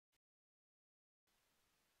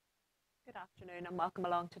Good afternoon and welcome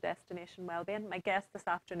along to Destination Wellbeing. My guest this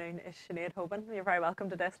afternoon is Sinead Hoben. You're very welcome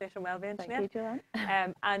to Destination Wellbeing, Sinead. Thank you,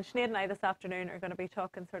 Joanne. And Sinead and I this afternoon are going to be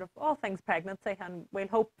talking sort of all things pregnancy, and we'll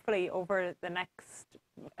hopefully over the next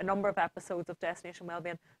a number of episodes of Destination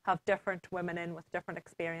Wellbeing have different women in with different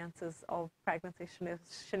experiences of pregnancy.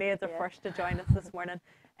 Sinead's our first to join us this morning,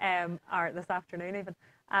 or this afternoon even,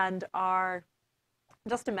 and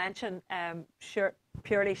just to mention,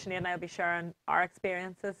 purely Sinead and I will be sharing our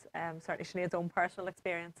experiences, certainly Sinead's own personal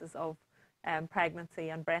experiences of pregnancy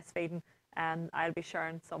and breastfeeding, and I'll be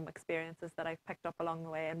sharing some experiences that I've picked up along the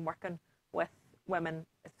way in working with women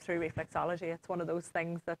through reflexology. It's one of those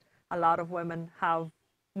things that a lot of women have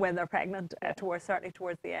when they're pregnant, certainly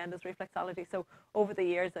towards the end, is reflexology. So over the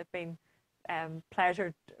years I've been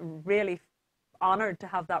pleasured, really honoured to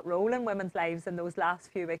have that role in women's lives in those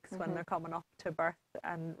last few weeks when they're coming up to birth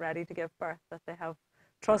and ready to give birth, that they have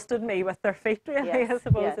trusted me with their feet, really, I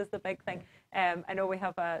suppose, is the big thing. I know we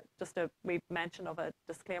have we mention of a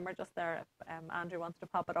disclaimer just there, if Andrew wants to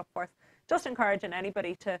pop it up for us, just encouraging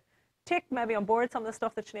anybody to take maybe on board some of the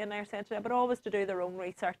stuff that Sinead and I are saying today, but always to do their own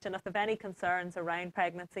research, and if they have any concerns around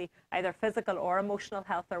pregnancy, either physical or emotional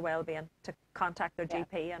health or well-being, to contact their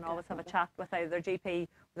GP and always have a chat with either their GP,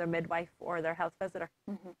 their midwife or their health visitor.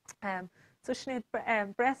 So Sinead,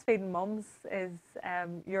 Breastfeeding Mums is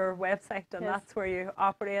your website, and that's where you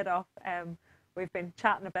operate off. We've been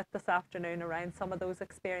chatting a bit this afternoon around some of those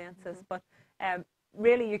experiences, but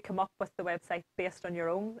really you come up with the website based on your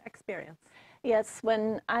own experience. Yes,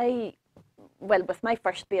 with my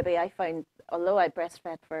first baby, I found, although I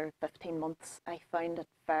breastfed for 15 months, I found it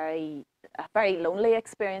a very lonely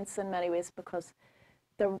experience in many ways, because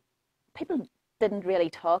people didn't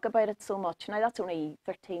really talk about it so much. Now, that's only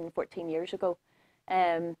 13, 14 years ago.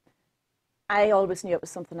 I always knew it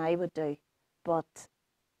was something I would do, but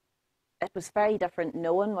it was very different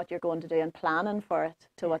knowing what you're going to do and planning for it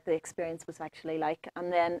to what the experience was actually like.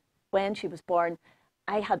 And then when she was born,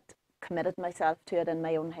 I had committed myself to it in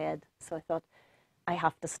my own head. So I thought, I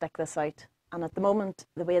have to stick this out. And at the moment,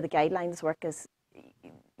 the way the guidelines work is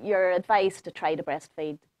you're advised to try to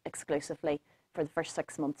breastfeed exclusively for the first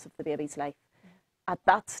 6 months of the baby's life. At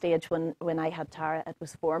that stage, when I had Tara, it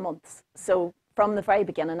was 4 months. So from the very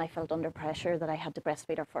beginning, I felt under pressure that I had to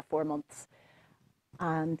breastfeed her for 4 months.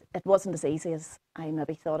 And it wasn't as easy as I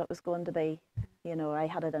maybe thought it was going to be. You know, I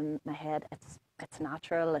had it in my head, it's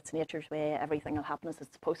natural, it's nature's way, everything will happen as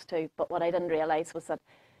it's supposed to. But what I didn't realise was that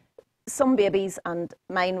some babies, and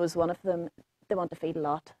mine was one of them, they want to feed a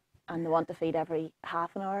lot. And they want to feed every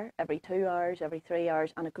half an hour, every 2 hours, every 3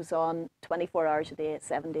 hours, and it goes on 24 hours a day,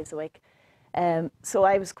 7 days a week. So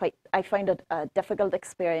I found it a difficult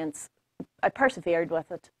experience. I persevered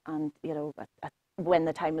with it, and you know, when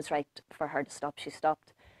the time was right for her to stop, she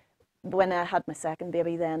stopped. When I had my second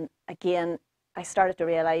baby, then again, I started to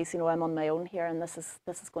realise, you know, I'm on my own here, and this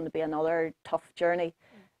is going to be another tough journey.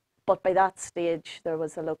 But by that stage, there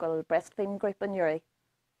was a local breastfeeding group in Uri,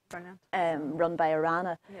 run by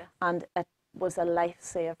Arana, and it was a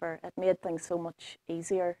lifesaver. It made things so much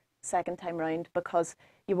easier second time round, because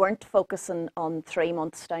you weren't focusing on 3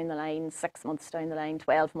 months down the line, 6 months down the line,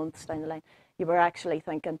 12 months down the line. You were actually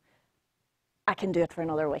thinking, I can do it for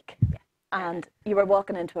another week. And you were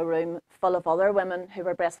walking into a room full of other women who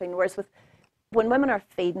were breastfeeding. Whereas when women are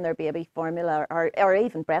feeding their baby formula or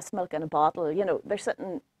even breast milk in a bottle, you know,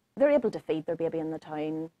 they're able to feed their baby in the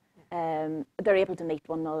town. They're able to meet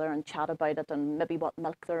one another and chat about it, and maybe what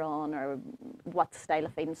milk they're on or what style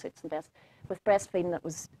of feeding suits them best. With breastfeeding, it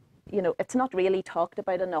was, you know, it's not really talked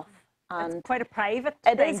about enough. And it's quite a private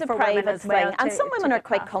thing. It is a private thing. And some women are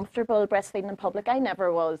quite past. comfortable breastfeeding in public. I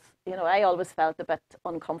never was. You know, I always felt a bit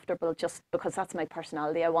uncomfortable just because that's my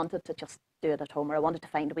personality. I wanted to just do it at home, or I wanted to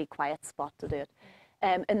find a wee quiet spot to do it.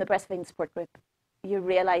 In the breastfeeding support group, you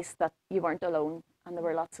realised that you weren't alone, and there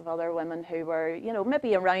were lots of other women who were, you know,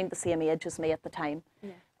 maybe around the same age as me at the time.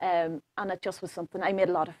 And it just was something, I made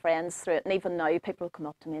a lot of friends through it. And even now, people come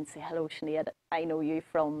up to me and say, hello, Sinead, I know you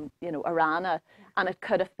from, you know, Arana. And it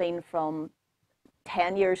could have been from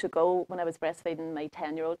 10 years ago when I was breastfeeding my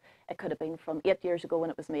 10-year-old. It could have been from 8 years ago when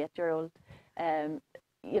it was my 8-year-old.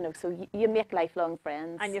 You know, so you make lifelong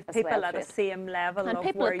friends. And you have people at the same level and of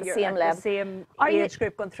people where at the you're same at level. the same age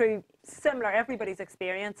group, going through similar, everybody's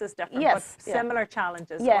experience is different, but similar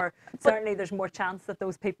challenges, or certainly there's more chance that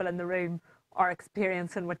those people in the room are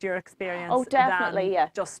experiencing what you're experiencing than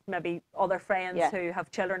just maybe other friends who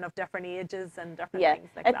have children of different ages and different things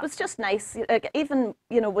like that. It was just nice. Like, even,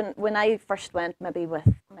 you know, when I first went maybe with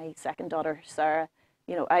my second daughter, Sarah,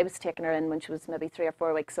 you know, I was taking her in when she was maybe 3 or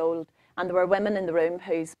 4 weeks old, and there were women in the room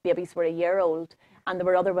whose babies were a year old, and there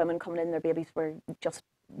were other women coming in, their babies were just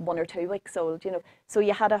 1 or 2 weeks old, you know. So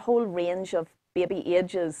you had a whole range of baby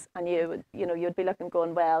ages, and you'd be looking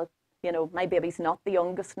going, well, you know, my baby's not the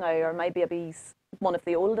youngest now, or my baby's one of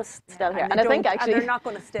the oldest still here. And I think actually, and they're not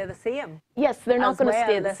going to stay the same. yes, they're not going to well.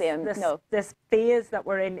 stay the same. No, This phase that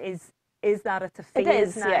we're in is that it's a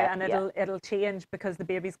phase now, yeah, and yeah. it'll change because the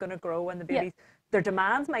baby's going to grow, and the baby's their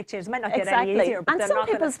demands might change. They might not exactly. get any easier, but and they're some not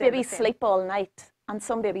going to people's stay the babies same. sleep all night, and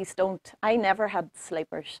some babies don't. I never had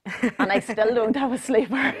sleepers, and I still don't have a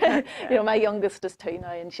sleeper. You know, my youngest is 2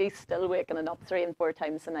 now, and she's still waking up 3 and 4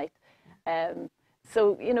 times a night.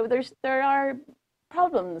 So you know, there are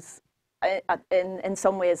problems in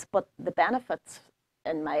some ways, but the benefits,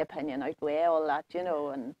 in my opinion, outweigh all that. You know,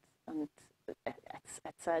 and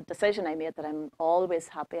it's a decision I made that I'm always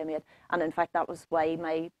happy I made, and in fact that was why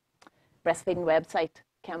my breastfeeding website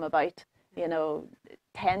came about. You know,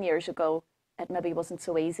 10 years ago, it maybe wasn't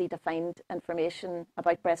so easy to find information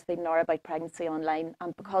about breastfeeding or about pregnancy online,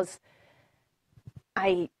 and because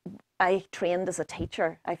I trained as a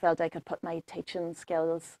teacher, I felt I could put my teaching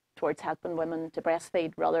skills towards helping women to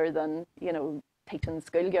breastfeed rather than, you know, teaching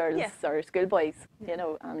schoolgirls or schoolboys, you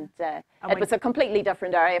know, and it was a completely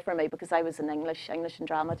different area for me because I was an English and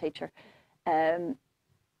drama teacher.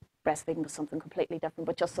 Breastfeeding was something completely different,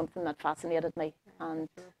 but just something that fascinated me, and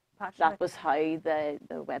that was how the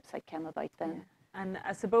website came about then. Yeah. And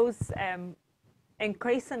I suppose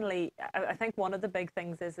increasingly, I think one of the big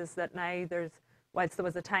things is that now whilst there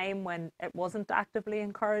was a time when it wasn't actively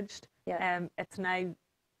encouraged, it's now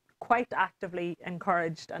quite actively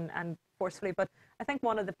encouraged and forcefully. But I think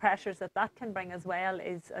one of the pressures that can bring as well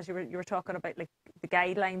is, as you were talking about, like the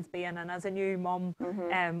guidelines being, and as a new mum,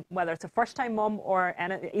 whether it's a first time mum or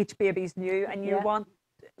each baby's new, and you want,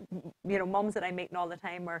 you know, mums that I'm meeting all the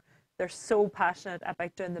time they're so passionate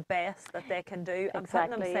about doing the best that they can do, and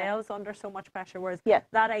putting themselves under so much pressure, whereas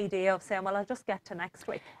that idea of saying, well, I'll just get to next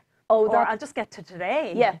week. Or I'll just get to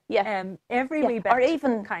today. Every wee bit or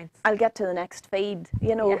even counts. I'll get to the next feed.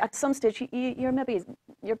 You know, at some stage,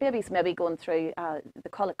 your baby's maybe going through. They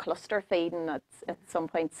call it cluster feeding at some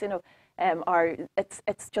points. You know, or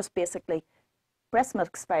it's just basically breast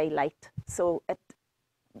milk's very light, so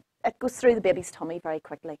it goes through the baby's tummy very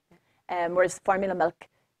quickly. Whereas formula milk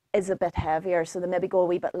is a bit heavier, so they maybe go a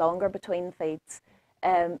wee bit longer between feeds.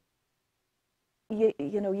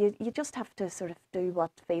 You just have to sort of do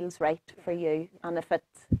what feels right for you. And if it,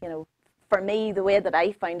 you know, for me, the way that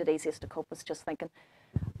I find it easiest to cope was just thinking,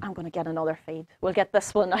 I'm going to get another feed. We'll get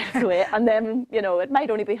this one out of the way. And then, you know, it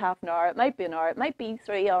might only be half an hour, it might be an hour, it might be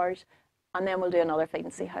 3 hours, and then we'll do another feed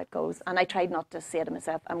and see how it goes. And I tried not to say to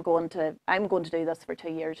myself, I'm going to do this for 2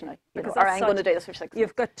 years now, or I'm going to do this for 6 months.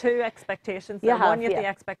 You've got 2 expectations. You have the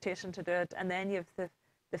expectation to do it, and then you have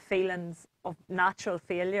the feelings of natural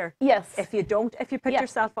failure. Yes. If you put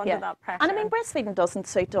yourself under that pressure. And I mean, breastfeeding doesn't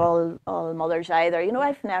suit all mothers either. You know,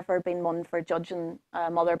 I've never been one for judging a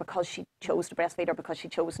mother because she chose to breastfeed or because she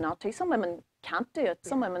chose not to. Some women can't do it.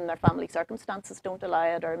 Some women, their family circumstances don't allow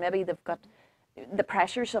it, or maybe they've got the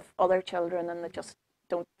pressures of other children and they just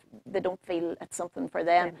don't feel it's something for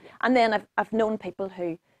them. And then I've known people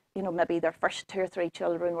who, you know, maybe their first 2 or 3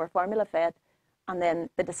 children were formula fed, and then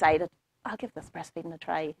they decided, I'll give this breastfeeding a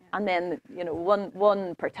try. And then, you know,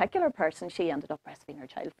 one particular person, she ended up breastfeeding her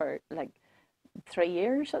child for like 3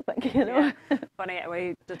 years, I think, you know. Funny,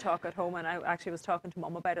 we did talk at home, and I actually was talking to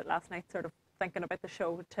Mum about it last night, sort of thinking about the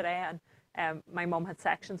show today, and my mum had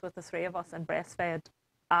sections with the 3 of us and breastfed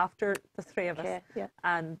after the 3 of us.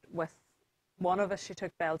 And with one of us, she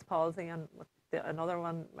took Bell's palsy, and with another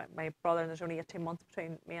one, my brother, and there's only 18 months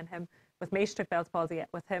between me and him. With me, she took Bell's palsy.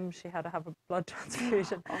 With him, she had to have a blood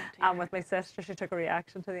transfusion. And with my sister, she took a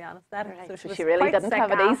reaction to the anaesthetic. Right. So she really didn't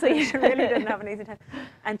have it easy. She really didn't have an easy time.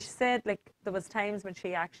 And she said, like, there was times when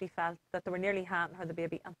she actually felt that they were nearly handing her the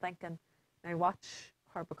baby and thinking, now watch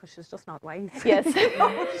her, because she's just not wise. Yes.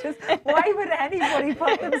 Why would anybody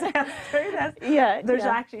put themselves through this? There's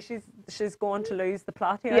actually, she's going to lose the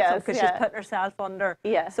plot here, because she's putting herself under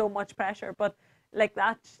so much pressure. But like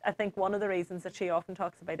that, I think one of the reasons that she often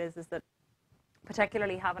talks about is that,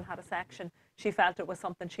 particularly having had a section, she felt it was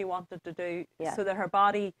something she wanted to do, so that her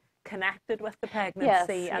body connected with the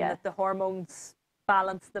pregnancy, and that the hormones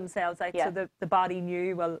balanced themselves out, so the body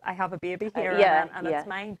knew, well, I have a baby here, and it's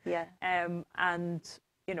mine. And,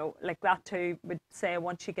 you know, like that too, would say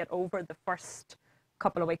once you get over the first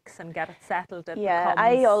couple of weeks and get it settled, it becomes...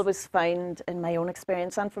 I always find in my own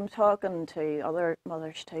experience, and from talking to other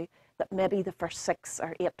mothers too, that maybe the first 6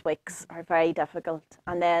 or 8 weeks are very difficult,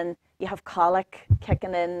 and then you have colic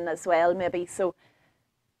kicking in as well, maybe. So,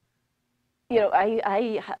 you know,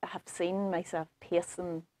 I have seen myself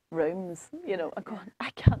pacing rooms, you know, and going, I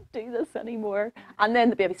can't do this anymore. And then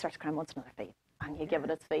the baby starts crying, wants another feed, and you give it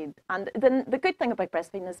its feed. And then the good thing about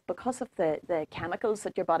breastfeeding is because of the chemicals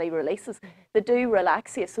that your body releases, they do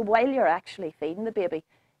relax you. So while you're actually feeding the baby,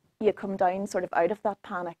 you come down sort of out of that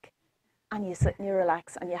panic, and you sit and you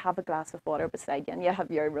relax, and you have a glass of water beside you, and you have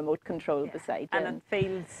your remote control beside you. And it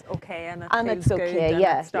feels okay, and it's feels okay, good,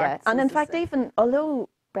 yeah, yeah. And in fact, even although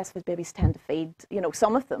breastfed babies tend to feed, you know,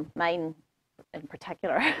 some of them, mine in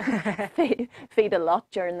particular, feed a lot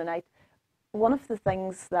during the night. One of the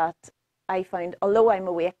things that I found, although I'm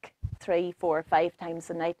awake 3, 4, 5 times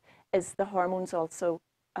a night, is the hormones also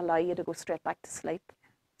allow you to go straight back to sleep.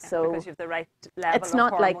 So because you have the right level it's of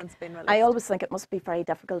not hormones like, being released. I always think it must be very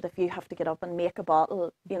difficult if you have to get up and make a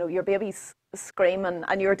bottle. You know, your baby's screaming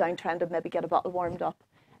and you're down trying to maybe get a bottle warmed up,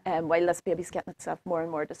 while this baby's getting itself more and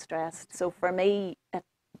more distressed. So for me,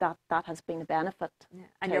 that has been a benefit. Yeah.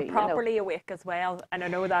 And you're properly awake as well. And I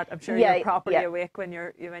know that, I'm sure Yeah, you're properly yeah. awake when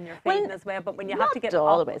you're feeding as well. But when you have to get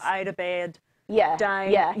always. up out of bed, Yeah, down,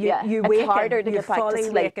 yeah. you It's waken, harder to you're get back to fully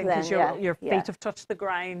sleep waking because then, your feet yeah. have touched the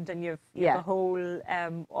ground, and you've Yeah. a whole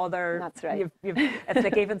other. That's right. It's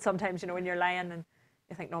like even sometimes, you know, when you're lying and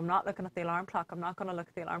you think, no, I'm not looking at the alarm clock. I'm not going to look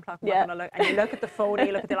at the alarm clock. I'm Yeah. not going to look. And you look at the phone, and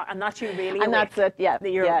you look at the alarm, and that's you really And awake. that's it, yeah.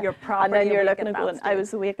 You're properly and then you're awake looking at and going, that I stage.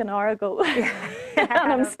 was awake an hour ago. And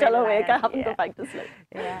I'm still awake. I haven't gone back to sleep.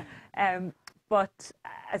 Yeah. But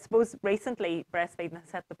I suppose recently breastfeeding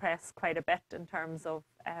has hit the press quite a bit in terms of,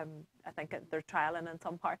 I think they're trialling in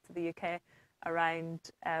some parts of the UK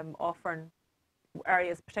around offering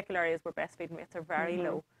particular areas where breastfeeding rates are very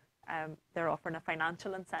low. They're offering a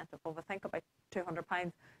financial incentive of, I think, about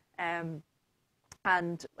 £200.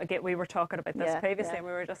 And again, we were talking about this previously, and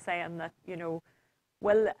we were just saying that, you know,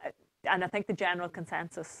 and I think the general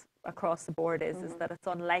consensus across the board is that it's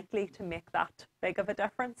unlikely to make that big of a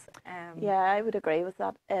difference. Yeah, I would agree with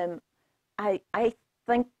that. I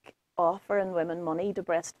think offering women money to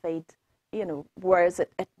breastfeed, you know, whereas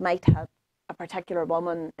it might help a particular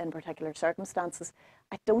woman in particular circumstances,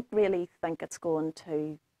 I don't really think it's going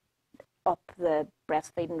to up the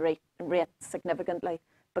breastfeeding rate significantly,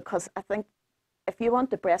 because I think if you want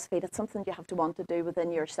to breastfeed, it's something you have to want to do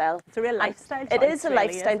within yourself. It's a real lifestyle choice. It is a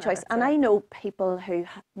lifestyle choice. And I know people who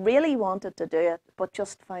really wanted to do it, but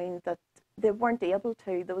just found that they weren't able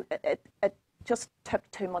to. It just took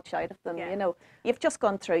too much out of them. You know, you've just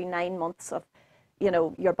gone through 9 months of, you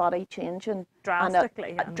know, your body changing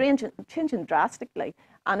drastically. Changing drastically.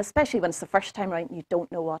 And especially when it's the first time around and you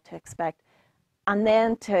don't know what to expect. And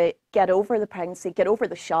then to get over the pregnancy, get over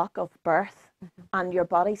the shock of birth, and your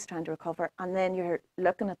body's trying to recover, and then you're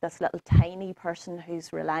looking at this little tiny person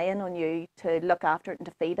who's relying on you to look after it and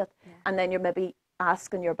to feed it, and then you're maybe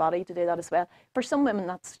asking your body to do that as well. For some women,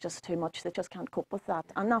 that's just too much. They just can't cope with that,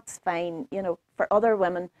 and that's fine. You know, for other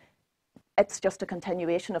women, it's just a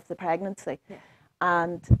continuation of the pregnancy,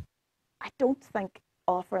 and I don't think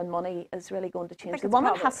offering money is really going to change. The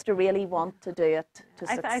woman has to really want to do it to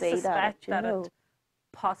succeed I suspect at it. It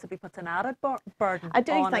possibly puts an added burden I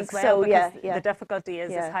do on think as well, so, because yeah. the difficulty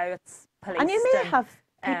is how it's policed. And you may have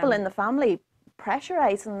people in the family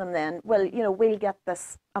pressurising them then, well, you know, we'll get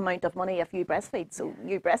this amount of money if you breastfeed, so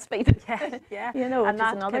you breastfeed. You know, and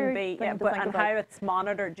that another can be, thing to think and about. how it's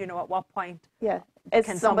monitored, you know, at what point is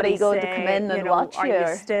can somebody going say, to come in and watch are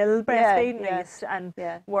you still breastfeeding?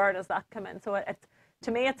 And where does that come in? So to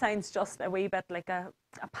me, it sounds just a wee bit like a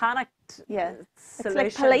panicked solution. It's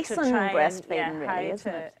like policing to try breastfeeding, really,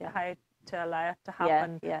 isn't it? How to allow it to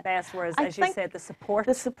happen best, whereas, as you said, the support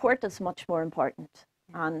is much more important.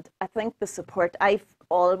 And I think the support, I've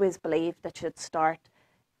always believed it should start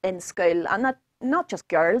in school, and that not just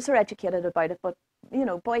girls are educated about it, but, you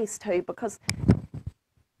know, boys too, because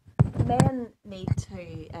men need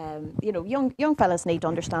to, you know, young fellas need to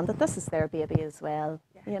understand that this is their baby as well,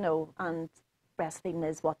 you know, and breastfeeding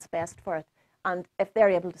is what's best for it. And if they're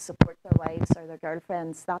able to support their wives or their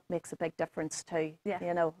girlfriends, that makes a big difference too,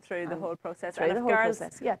 you know. Through the whole process. Through the whole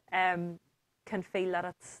process, can feel that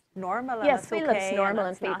it's normal, yes, and feel okay, that it's normal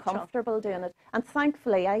and feel natural. comfortable doing it. And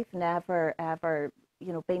thankfully, I've never ever,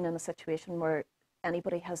 you know, been in a situation where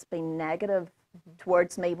anybody has been negative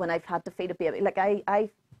towards me when I've had to feed a baby. Like I,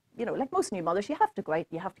 you know, like most new mothers, you have to go out,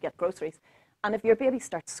 you have to get groceries, and if your baby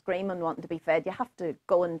starts screaming wanting to be fed, you have to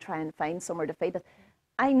go and try and find somewhere to feed it.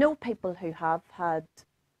 I know people who have had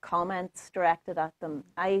comments directed at them.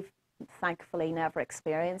 I've thankfully never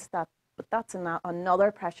experienced that. But that's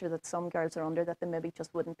another pressure that some girls are under, that they maybe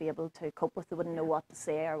just wouldn't be able to cope with. They wouldn't know what to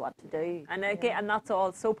say or what to do. And again, and that's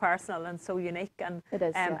all so personal and so unique. And it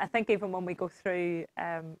is, I think even when we go through,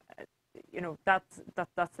 you know, that's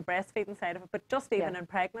the breastfeeding side of it. But just even in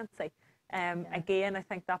pregnancy, Again, I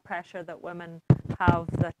think that pressure that women have,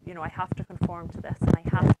 that, you know, I have to conform to this and I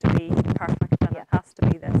have to be perfect and it has to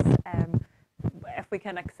be this. If we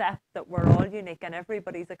can accept that we're all unique and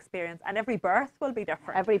everybody's experience and every birth will be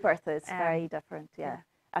different. Every birth is very different,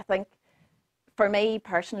 I think for me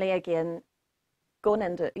personally, again, going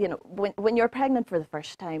into, you know, when you're pregnant for the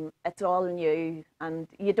first time, it's all new and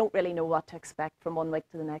you don't really know what to expect from one week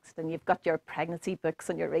to the next, and you've got your pregnancy books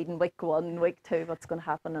and you're reading week 1, week 2, what's going to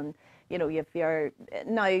happen, and you know, you've your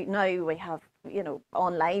now we have, you know,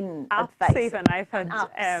 online apps advice. Even I've had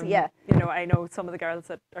apps, you know, I know some of the girls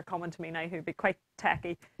that are coming to me now who'd be quite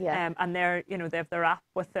techy, and they're, you know, they have their app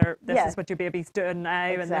with their this is what your baby's doing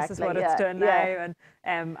now, and this is what it's doing now,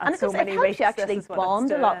 and so many it helps weeks you actually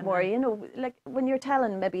bond a lot more, and, you know, like when you're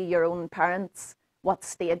telling maybe your own parents what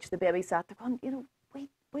stage the baby's at, they're going, you know,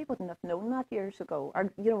 we wouldn't have known that years ago. Or,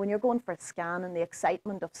 you know, when you're going for a scan and the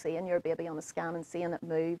excitement of seeing your baby on a scan and seeing it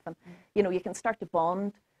move, and, you know, you can start to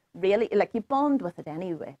bond, really, like you bond with it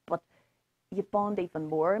anyway, but you bond even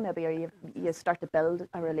more maybe, or you start to build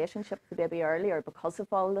a relationship with the baby earlier because of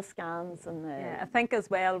all the scans and the I think as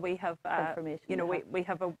well we have, information. you know, we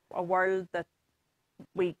have a world that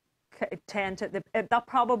we tend to, that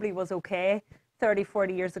probably was okay 30,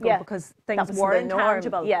 40 years ago because things weren't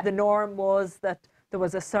tangible. The norm was that there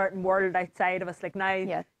was a certain world outside of us. Like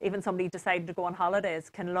now, even somebody decided to go on holidays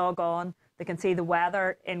can log on, they can see the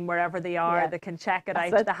weather in wherever they are, they can check it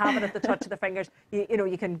out, they have it at the touch of their fingers. You know,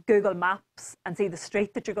 you can Google Maps and see the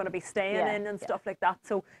street that you're going to be staying in and stuff like that.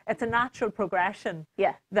 So it's a natural progression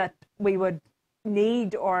that we would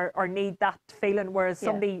need or need that feeling, whereas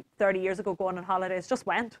somebody 30 years ago going on holidays just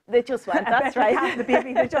went. They just went, that's right. Had the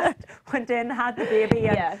baby, they just went in, had the baby,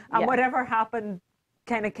 and whatever happened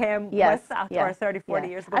kind of came with that, or 30, 40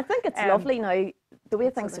 years ago. I think it's lovely now, the way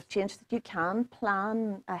things have changed, that you can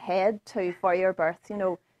plan ahead for your birth. You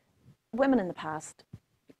know, women in the past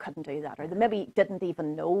couldn't do that, or they maybe didn't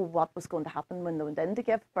even know what was going to happen when they went in to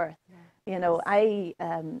give birth. You know, I'm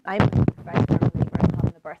very firm believer in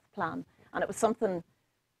having a birth plan, and it was something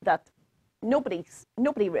that nobody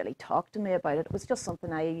really talked to me about it. It was just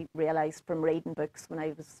something I realised from reading books when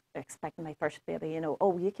I was expecting my first baby, you know,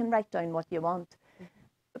 oh, you can write down what you want.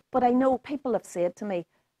 But I know people have said to me,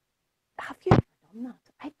 have you ever done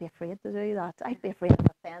that? I'd be afraid to do that. I'd be afraid of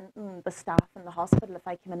offending the staff in the hospital if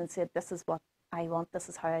I came in and said, this is what I want, this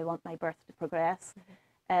is how I want my birth to progress.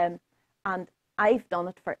 And I've done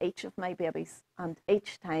it for each of my babies, and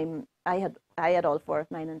each time I had all 4 of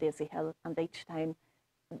mine in Daisy Hill, and each time,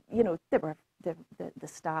 you know, the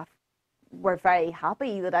staff were very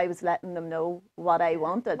happy that I was letting them know what I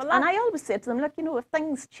wanted. Well, and I always said to them, look, you know, if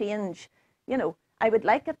things change, you know, I would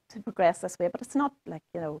like it to progress this way, but it's not like,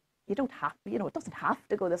 you know, you don't have, you know, it doesn't have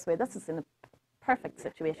to go this way. This is in a perfect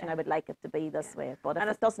situation. I would like it to be this way, but if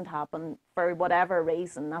it doesn't happen for whatever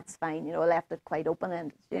reason, that's fine. You know, I left it quite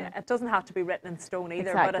open-ended. It doesn't have to be written in stone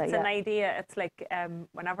either, exactly, but it's an idea. It's like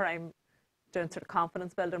whenever I'm doing sort of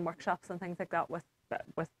confidence building workshops and things like that with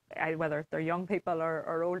whether they're young people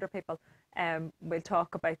or older people, we'll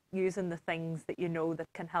talk about using the things that you know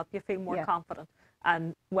that can help you feel more confident,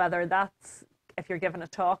 and whether that's, if you're giving a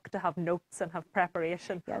talk, to have notes and have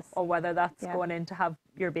preparation, or whether that's going in to have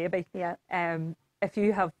your baby. If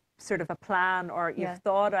you have sort of a plan, or you've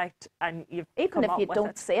thought out and you've even if you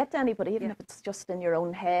don't it, say it to anybody, even if it's just in your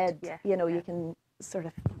own head, you know, you can sort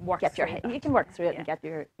of get your head, you can work through it and get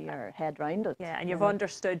your head round it. And you've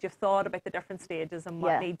understood, you've thought about the different stages and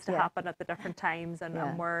what needs to happen at the different times,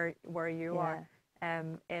 and where you are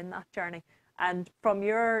in that journey. And from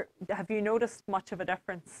have you noticed much of a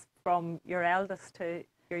difference from your eldest to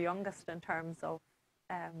your youngest in terms of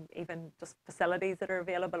even just facilities that are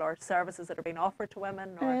available or services that are being offered to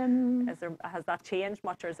women, or has that changed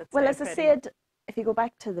much, or is it? Well, as I said, if you go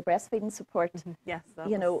back to the breastfeeding support,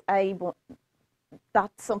 you know,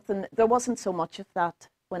 that's something, there wasn't so much of that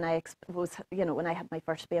when I was, you know, when I had my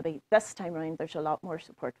first baby. This time around, there's a lot more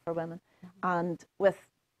support for women, and with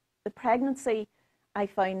the pregnancy, I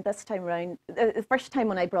found this time around, the first time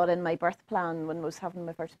when I brought in my birth plan when I was having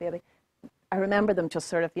my first baby, I remember them just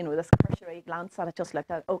sort of, you know, this cursory glance at it, just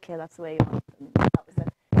looked at, okay, that's the way you want it, and that was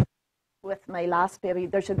it. With my last baby,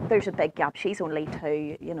 there's a big gap. She's only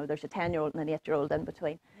 2, you know, there's a 10-year-old and an 8-year-old in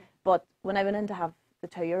between. But when I went in to have the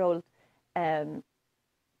 2-year-old,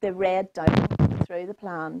 they read down through the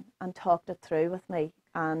plan and talked it through with me,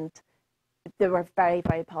 and they were very,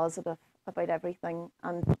 very positive about everything.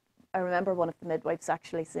 And I remember one of the midwives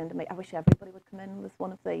actually saying to me, I wish everybody would come in with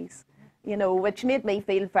one of these, you know, which made me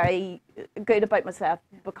feel very good about myself,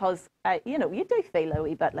 because, you know, you do feel a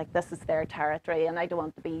wee bit like this is their territory and I don't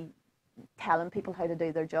want to be telling people how to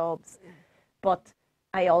do their jobs. But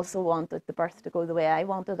I also wanted the birth to go the way I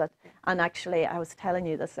wanted it. And actually, I was telling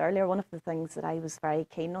you this earlier, one of the things that I was very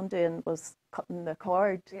keen on doing was cutting the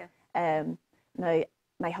cord. Yeah. Now,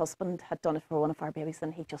 my husband had done it for one of our babies,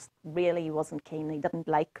 and he just really wasn't keen. He didn't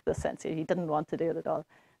like the sense, he didn't want to do it at all.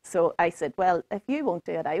 So I said, well, if you won't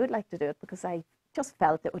do it, I would like to do it, because I just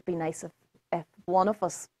felt it would be nice if one of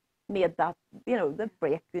us made that, the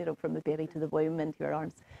break, from the baby to the womb into your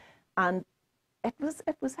arms. And it was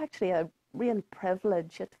actually a real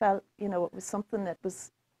privilege. It felt, it was something that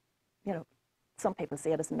was, some people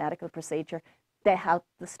say it as a medical procedure. The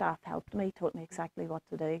staff helped me, told me exactly what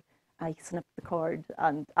to do. I snipped the cord,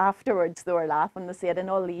 and afterwards they were laughing. They said in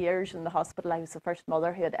all the years in the hospital, I was the first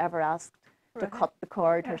mother who had ever asked to cut the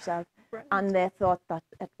cord herself. And they thought that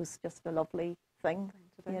it was just a lovely thing,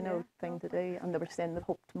 thing to do. And they were saying they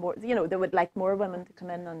hoped more, they would like more women to come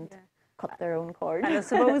in and cut their own cord. And I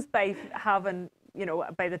suppose by having,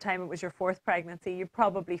 by the time it was your fourth pregnancy, you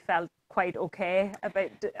probably felt quite okay about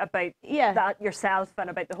that yourself and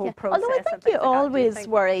about the whole process. Although I think you always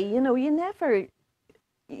worry, you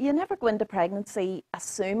never go into pregnancy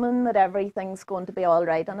assuming that everything's going to be all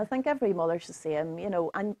right. And I think every mother's the same,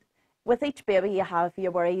 and with each baby you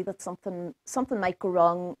worry that something might go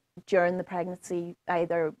wrong during the pregnancy,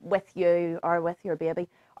 either with you or with your baby,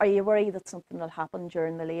 or you worry that something will happen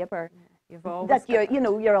during the labour. You've always that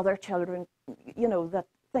your other children, that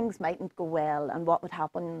things mightn't go well, and what would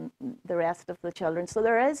happen the rest of the children. So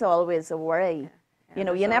there is always a worry.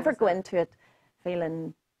 You never go into it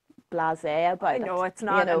feeling blasé about it. No, it's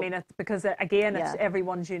not. I mean, it's because, again, it's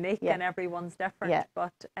everyone's unique and everyone's different. Yeah.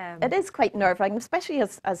 But it is quite nerve-wracking, especially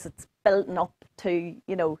as it's building up to,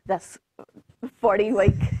 this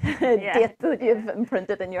 40-week date that you've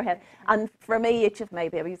imprinted in your head. And for me, each of my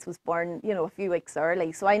babies was born, a few weeks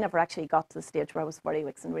early. So I never actually got to the stage where I was 40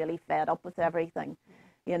 weeks and really fed up with everything,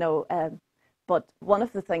 But one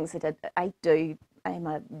of the things I'm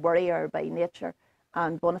a worrier by nature.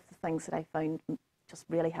 And one of the things that I found just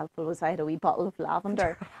really helpful was I had a wee bottle of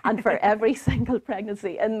lavender, and for every single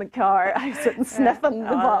pregnancy in the car I was sitting sniffing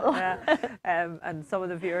the bottle. And some of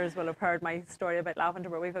the viewers will have heard my story about lavender,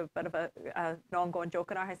 where we have a bit of an ongoing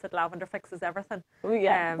joke in our house that lavender fixes everything. Oh,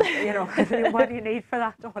 yeah. What do you need for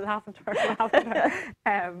that? Oh, lavender.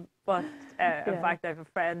 But in fact, I have a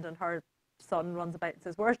friend, and her son runs about and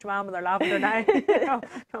says, "Where's your mum with her lavender now?"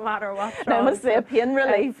 No matter what. I must say, a pain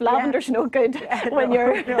relief. Lavender's no good when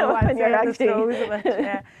you're actually.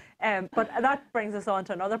 But that brings us on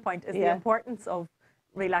to another point: is the importance of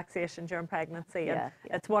relaxation during pregnancy. And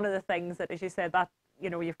it's one of the things that, as you said, that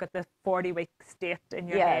you've got the 40-week date in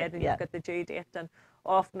your head, and you've got the due date, and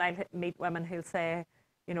often I meet women who'll say,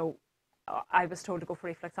 I was told to go for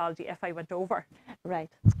reflexology if I went over. Right.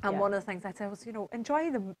 And one of the things I'd say was,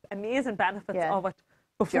 enjoy the amazing benefits of it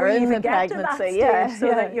before during you even the get to that pregnancy, stage,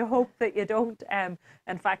 so that you hope that you don't.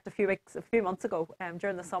 In fact, a few months ago,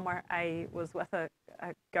 during the summer, I was with a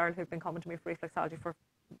girl who'd been coming to me for reflexology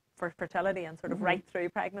for fertility and sort of right through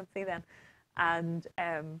pregnancy then, and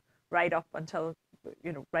right up until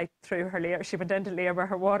right through her labour. She went into labour,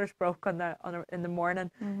 her waters broke in the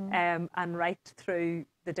morning, and right through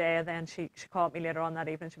the day. Then she called me later on that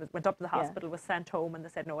evening. She went up to the hospital, was sent home, and they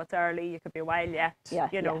said, "No, it's early. You could be a while yet.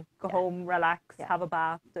 Go home, relax, have a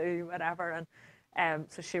bath, do whatever."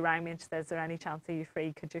 And so she rang me and she said, "Is there any chance of you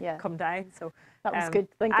free? Could you come down?" So that was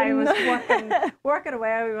good thinking. I was working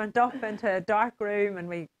away. We went up into a dark room and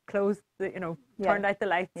we closed turned out the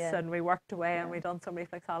lights, and we worked away, and we done some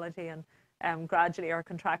reflexology, and gradually our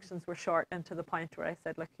contractions were shortening to the point where I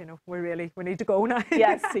said, "Look, we need to go now."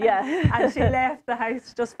 Yes, And she left the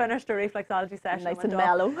house, just finished her reflexology session. Nice and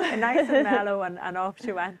mellow. Nice and mellow, and off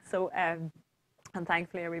she went. So, and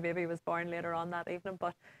thankfully our wee baby was born later on that evening.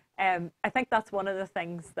 But I think that's one of the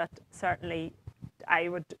things that certainly I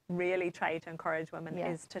would really try to encourage women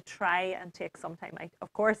is to try and take some time out.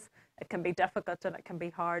 Of course, it can be difficult and it can be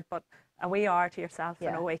hard, but a wee hour to yourself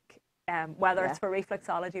in a week. Whether it's for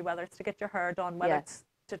reflexology, whether it's to get your hair done, whether it's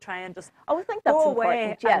to try and just I think that's go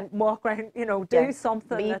away and walk around, do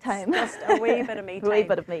something me that's time. just a wee bit of me time. A wee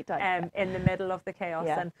bit of me time. In the middle of the chaos.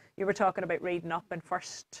 And you were talking about reading up in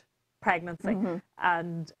first pregnancy.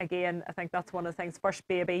 And again, I think that's one of the things, first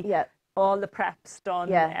baby. All the prep's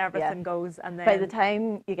done, everything goes, and then by the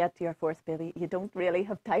time you get to your fourth baby, you don't really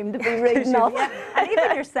have time to be reading up. And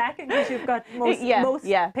even your second, because you've got most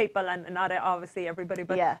people, and not obviously everybody,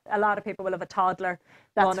 but a lot of people will have a toddler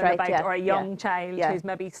running about, or a young child who's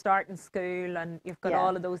maybe starting school, and you've got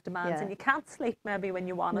all of those demands, and you can't sleep maybe when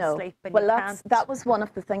you want to sleep. And well, that was one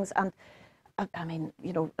of the things, and I mean,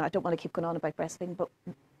 I don't want to keep going on about breastfeeding, but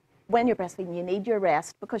when you're breastfeeding, you need your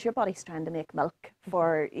rest because your body's trying to make milk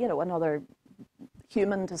for, another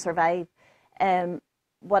human to survive.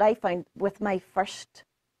 What I found with my first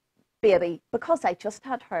baby, because I just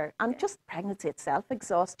had her, and just pregnancy itself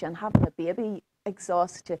exhausts you, and having a baby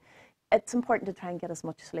exhausts you, it's important to try and get as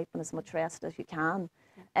much sleep and as much rest as you can.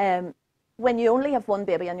 When you only have one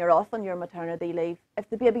baby and you're off on your maternity leave, if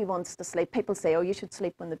the baby wants to sleep, people say, oh, you should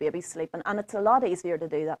sleep when the baby's sleeping. And it's a lot easier to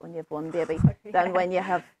do that when you have one baby than when you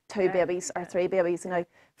have two babies or three babies. You know,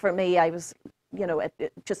 for me, I was, you know,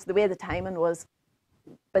 just the way the timing was,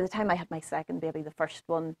 by the time I had my second baby, the first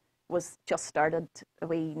one was just started a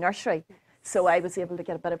wee nursery. So I was able to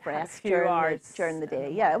get a bit of rest during the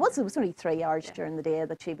day. Yeah, it was only 3 hours during the day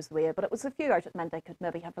that she was away, but it was a few hours. It meant I could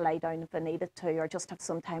maybe have a lie down if I needed to, or just have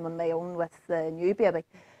some time on my own with the new baby.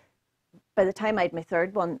 By the time I had my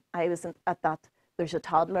third one, I was at that, there's a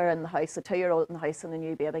toddler in the house, a 2-year-old in the house and a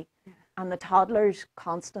new baby. And the toddler's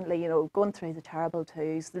constantly, you know, going through the terrible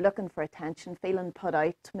twos, looking for attention, feeling put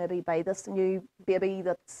out maybe by this new baby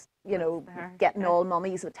that's, you know, getting all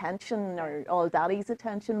mummy's attention or all daddy's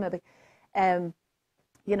attention maybe.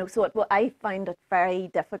 You know, so I find it very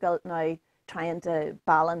difficult now trying to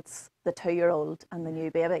balance the 2-year-old and the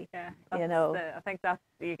new baby. Yeah, you know, I think that's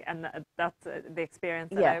the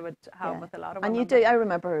experience that I would have with a lot of women. And you do. I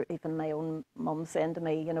remember even my own mum saying to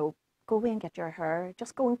me, you know, go away and get your hair.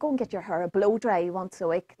 Just go and get your hair blow dry once a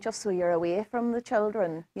week, just so you're away from the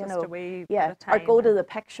children. You know, a wee yeah, bit of time or go to the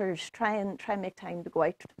pictures. Try and make time to go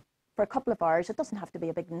out for a couple of hours. It doesn't have to be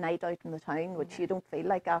a big night out in the town, which you don't feel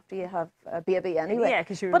like after you have a baby anyway.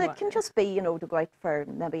 Yeah, but it can just be, you know, to go out for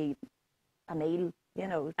maybe a meal, you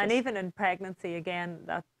know. And even in pregnancy, again,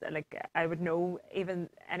 that like I would know, even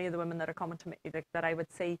any of the women that are coming to me, like, that I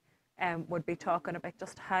would see, would be talking about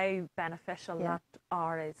just how beneficial that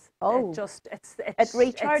hour is. Oh, it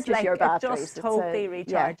recharges like, your batteries. It just totally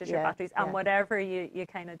recharges your batteries, and whatever you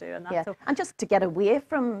kind of do, and that. So, and just to get away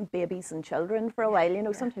from babies and children for a while, you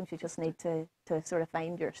know, sometimes you just need to sort of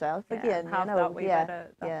find yourself again. And have you know, that wee bit of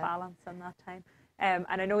that balance in that time. And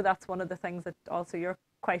I know that's one of the things that also you're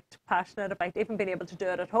quite passionate about, even being able to do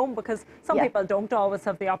it at home, because some people don't always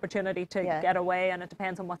have the opportunity to get away, and it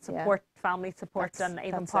depends on what support, family support, and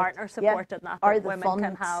even partner support and that women funds.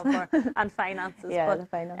 can have, and finances. The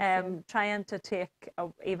finance, trying to take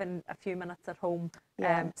even a few minutes at home.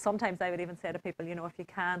 Sometimes I would even say to people, you know, if you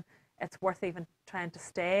can, it's worth even trying to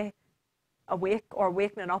stay awake or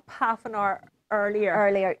waking up half an hour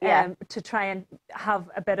earlier, to try and have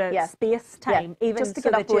a bit of space time, even just to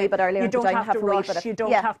get up a wee bit earlier. You don't have to rush, you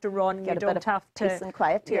don't have to run, you don't have to peace and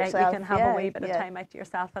quiet to yourself. You can have a wee bit of time out to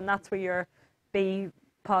yourself, and that's where your Be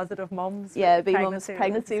Positive Mums, Be Mums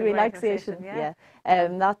pregnancy relaxation.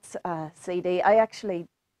 That's a CD.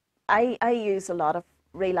 I use a lot of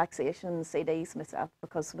relaxation CDs myself,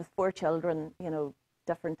 because with 4 children, you know,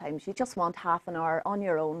 different times, you just want half an hour on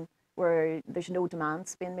your own where there's no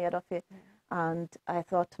demands being made of you. And I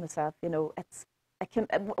thought to myself, you know,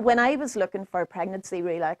 when I was looking for pregnancy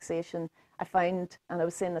relaxation, I found, and I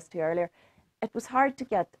was saying this to you earlier, it was hard to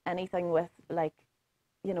get anything with, like,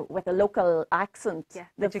 you know, with a local accent.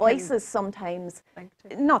 The voices sometimes,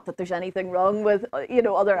 not that there's anything wrong with, you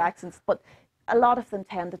know, other accents, but a lot of them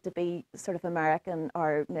tended to be sort of American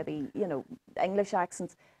or maybe, you know, English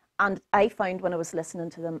accents. And I found when I was listening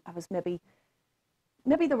to them, I was maybe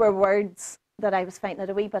there were words that I was finding it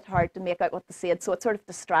a wee bit hard to make out what they said, so it sort of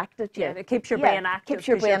distracted you. It keeps your brain active. Keeps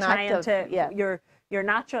your brain active. Your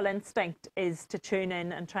natural instinct is to tune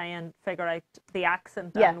in and try and figure out the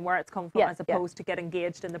accent and where it's come from, as opposed to get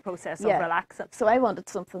engaged in the process of relaxing. So I wanted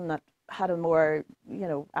something that had a more, you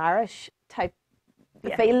know, Irish type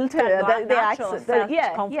feel to it. The accent,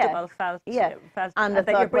 comfortable, felt, and that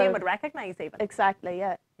your brain would recognise even. Exactly,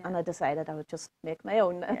 And I decided I would just make my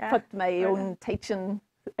own, put my own teaching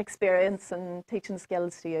experience and teaching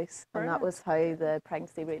skills to use. Brilliant. And that was how the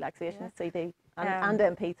pregnancy relaxation CD and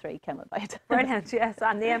MP3 came about. Brilliant, yes.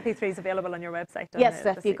 And the MP3 is available on your website. Yes,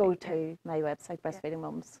 if you go to my website,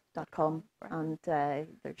 breastfeedingmums.com, and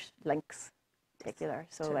there's links to take you there.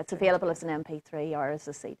 So it's available as an MP3 or as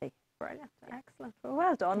a CD. Brilliant, excellent.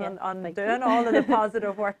 Well done on doing all of the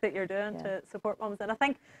positive work that you're doing to support mums. And I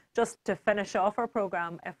think just to finish off our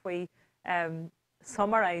programme, if we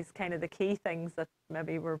summarise kind of the key things that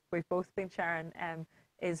maybe we've both been sharing,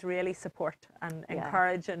 is really support and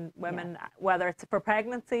encouraging women, whether it's for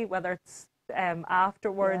pregnancy, whether it's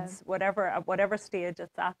afterwards, at whatever stage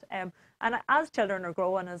it's at, and as children are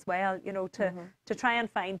growing as well, you know, to try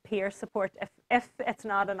and find peer support if it's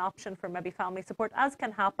not an option for maybe family support, as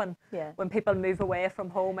can happen when people move away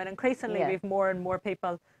from home, and increasingly we've more and more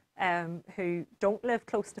people who don't live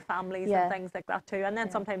close to families and things like that too, and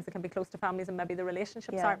then sometimes they can be close to families and maybe the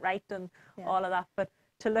relationships aren't right and all of that, but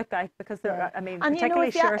to look out, because there are, I mean, And particularly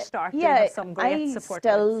if you- Sure Start, they have some great support I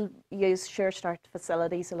groups. still use Sure Start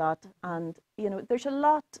facilities a lot, and there's a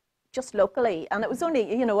lot just locally. And it was only,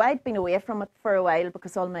 I'd been away from it for a while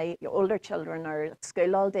because all my older children are at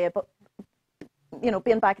school all day. But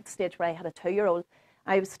being back at the stage where I had a 2-year-old,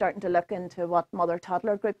 I was starting to look into what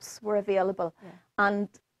mother-toddler groups were available, and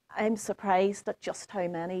I'm surprised at just how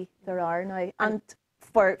many there are now. And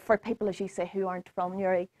for people, as you say, who aren't from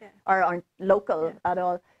Newry or aren't local at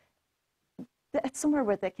all, it's somewhere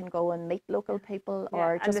where they can go and meet local people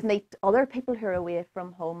or just meet other people who are away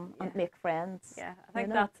from home and make friends. Yeah, I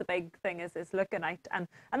think that's the big thing is looking out, and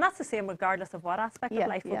that's the same regardless of what aspect of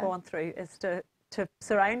life we're going through, is to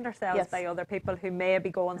surround ourselves by other people who may be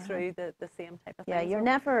going through the same type of thing. Yeah, you're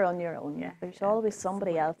never on your own. There's always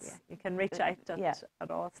somebody else. Yeah, you can reach out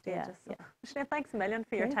at all stages. Yeah. So, Sinead, thanks a million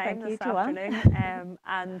for your time Thank this you, Joanne. afternoon.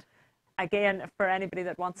 And again, for anybody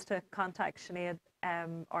that wants to contact Sinead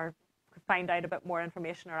or find out a bit more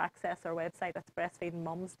information or access our website, it's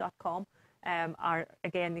breastfeedingmums.com. Or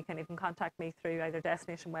again, you can even contact me through either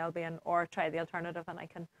Destination Wellbeing or Try the Alternative, and I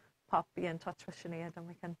can pop you in touch with Sinead, and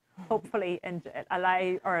we can hopefully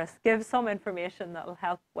allow or give some information that will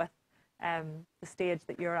help with the stage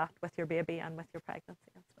that you're at with your baby and with your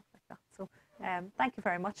pregnancy and stuff like that. So thank you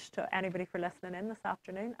very much to anybody for listening in this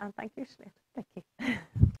afternoon, and thank you, Sinead. Thank you.